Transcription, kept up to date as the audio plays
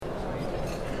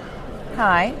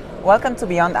Hi, welcome to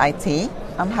Beyond IT.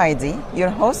 I'm Heidi,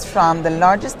 your host from the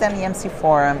largest MEMC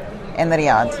forum in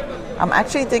Riyadh. I'm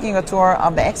actually taking a tour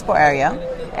of the expo area,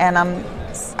 and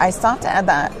I stopped at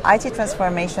the IT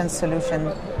transformation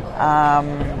solution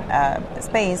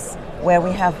space where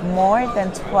we have more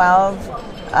than 12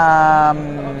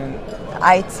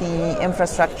 IT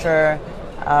infrastructure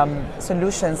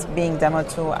solutions being demoed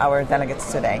to our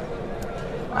delegates today.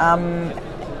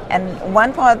 And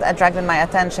one pod attracted my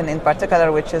attention in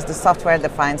particular, which is the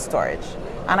software-defined storage.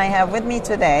 And I have with me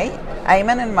today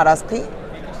Ayman Al-Marazqi,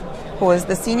 who is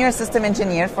the Senior System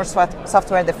Engineer for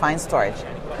Software-Defined Storage.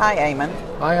 Hi, Ayman.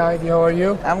 Hi, Heidi. How are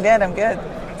you? I'm good.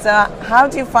 So how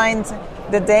do you find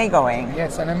the day going?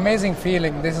 Yes, an amazing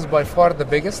feeling. This is by far the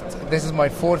biggest. This is my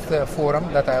fourth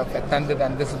forum that I have attended,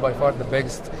 and this is by far the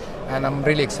biggest. And I'm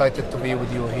really excited to be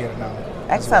with you here now.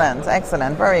 Excellent.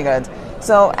 Very good.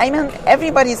 So, Ayman,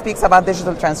 everybody speaks about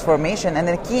digital transformation, and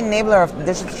the key enabler of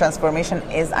digital transformation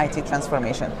is IT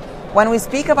transformation. When we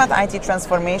speak about IT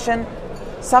transformation,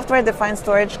 software-defined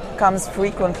storage comes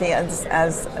frequently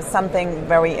as something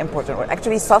very important.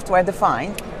 Actually,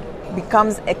 software-defined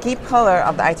becomes a key pillar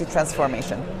of the IT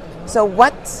transformation. So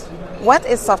what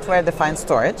is software-defined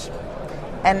storage,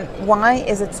 and why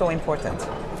is it so important?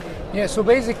 Yeah, so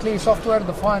basically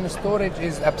software-defined storage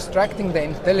is abstracting the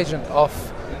intelligence of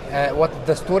what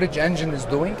the storage engine is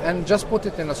doing and just put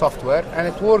it in a software, and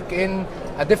it work in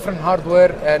a different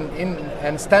hardware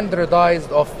and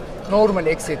standardized of normal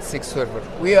x86 server.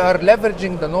 We are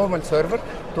leveraging the normal server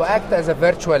to act as a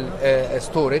virtual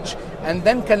storage, and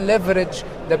then can leverage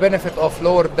the benefit of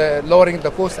lowering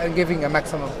the cost and giving a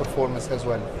maximum performance as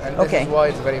well. And this is why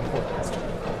it's very important.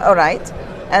 All right.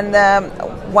 And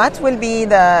what will be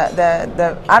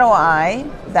the ROI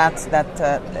that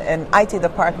an IT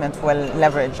department will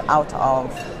leverage out of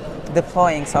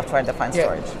deploying software-defined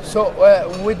storage? So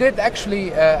we did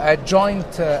actually a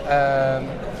joint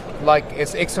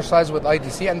exercise with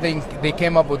IDC, and they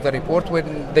came up with the report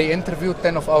when they interviewed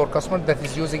 10 of our customers that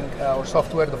is using our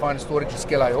software-defined storage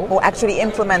Scale.io. Who actually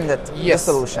implemented the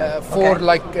solution?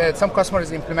 Some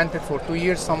customers implemented for 2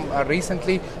 years, some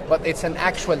recently, but it's an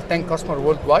actual 10 customer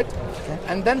worldwide. Okay.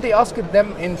 And then they asked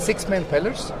them in 6 main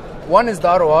pillars. One is the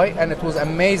ROI, and it was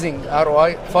amazing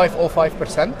ROI,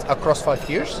 505% across 5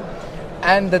 years.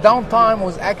 And the downtime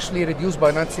was actually reduced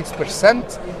by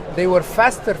 96%. They were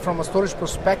faster from a storage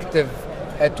perspective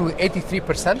to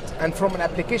 83%, and from an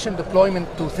application deployment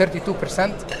to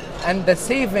 32%. And the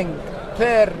saving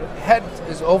per head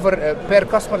is per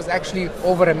customer is actually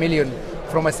over $1 million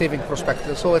from a saving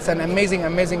perspective. So it's an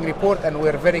amazing report, and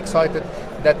we're very excited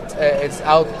that it's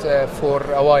out for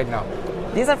a while now.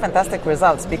 These are fantastic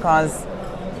results, because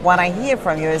what I hear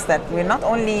from you is that we're not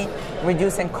only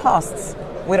reducing costs,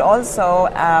 we're also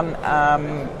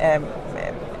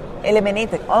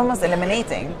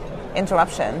eliminating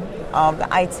interruption of the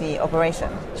IT operation.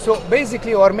 So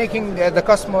basically, we're making the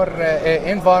customer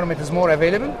environment is more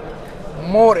available,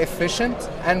 more efficient,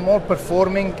 and more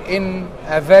performing in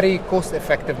a very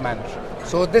cost-effective manner.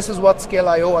 So this is what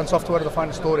Scale.io and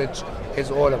software-defined storage is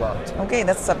all about. Okay,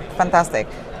 that's fantastic.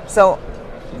 So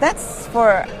that's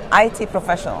for IT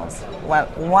professionals. Well,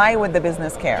 why would the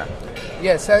business care?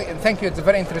 Yes, thank you. It's a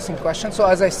very interesting question. So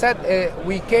as I said,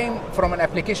 we came from an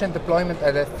application deployment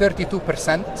at a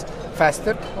 32%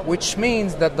 faster, which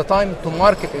means that the time to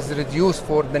market is reduced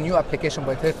for the new application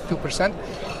by 32%.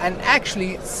 And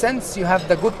actually, since you have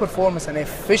the good performance and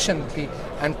efficiently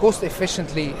and cost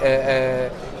efficiently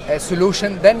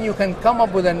solution, then you can come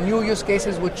up with a new use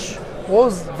cases which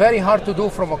was very hard to do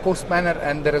from a cost manner,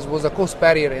 and there was a cost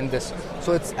barrier in this.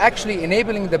 So it's actually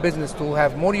enabling the business to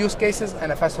have more use cases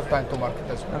and a faster time to market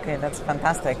as well. Okay, that's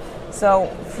fantastic. So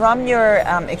from your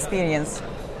experience,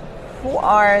 who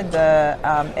are the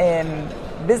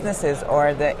businesses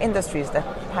or the industries that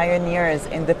pioneers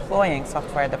in deploying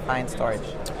software-defined storage?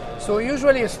 So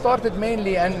usually it started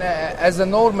mainly, and as a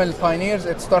normal pioneers,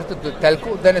 it started with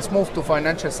telco, then it's moved to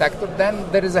financial sector.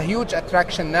 Then there is a huge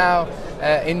attraction now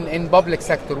in public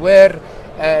sector, where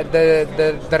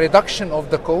the reduction of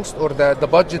the cost or the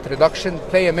budget reduction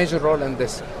play a major role in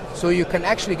this. So you can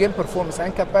actually gain performance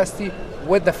and capacity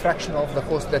with the fraction of the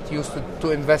cost that you used to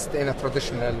invest in a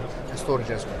traditional storage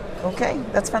as well. Okay,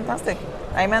 that's fantastic.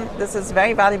 Ayman, this is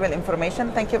very valuable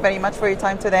information. Thank you very much for your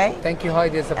time today. Thank you,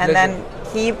 Heidi. It's a pleasure. And then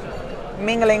keep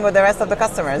mingling with the rest of the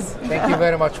customers. Thank you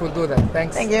very much. We'll do that.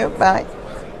 Thanks. Thank you. Bye.